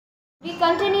We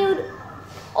continued.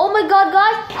 Oh my god,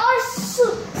 guys!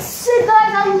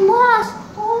 Guys, I lost!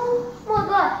 Oh my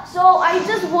god! So I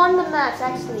just won the match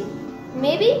actually.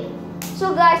 Maybe?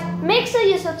 So guys, make sure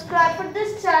you subscribe for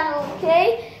this channel,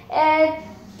 okay? And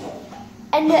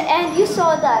you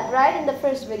saw that, right? In the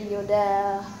first video,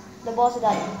 the boss of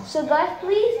that. So guys,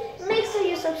 please make sure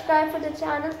you subscribe for the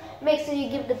channel. Make sure you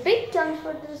give the big thumbs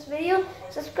for this video.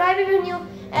 Subscribe if you're new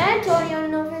and turn on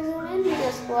notifications in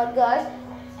the squad, guys.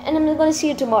 And I'm gonna see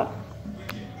you tomorrow.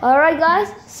 Alright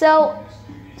guys, so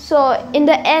in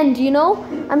the end, you know,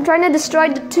 I'm trying to destroy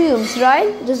the tombs,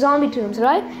 right? The zombie tombs,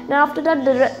 right? Then after that,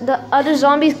 the other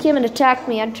zombies came and attacked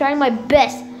me. I'm trying my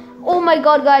best. Oh my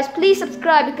god, guys, please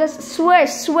subscribe, because swear,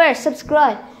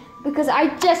 subscribe. Because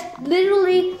I just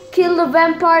literally killed a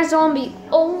vampire zombie.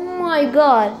 Oh my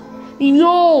god.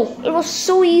 Yo, it was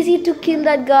so easy to kill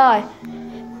that guy.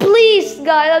 Please,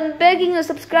 guys, I'm begging you,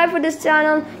 subscribe for this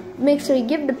channel. Make sure you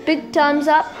give the big thumbs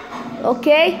up.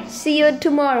 Okay, see you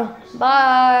tomorrow.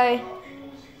 Bye.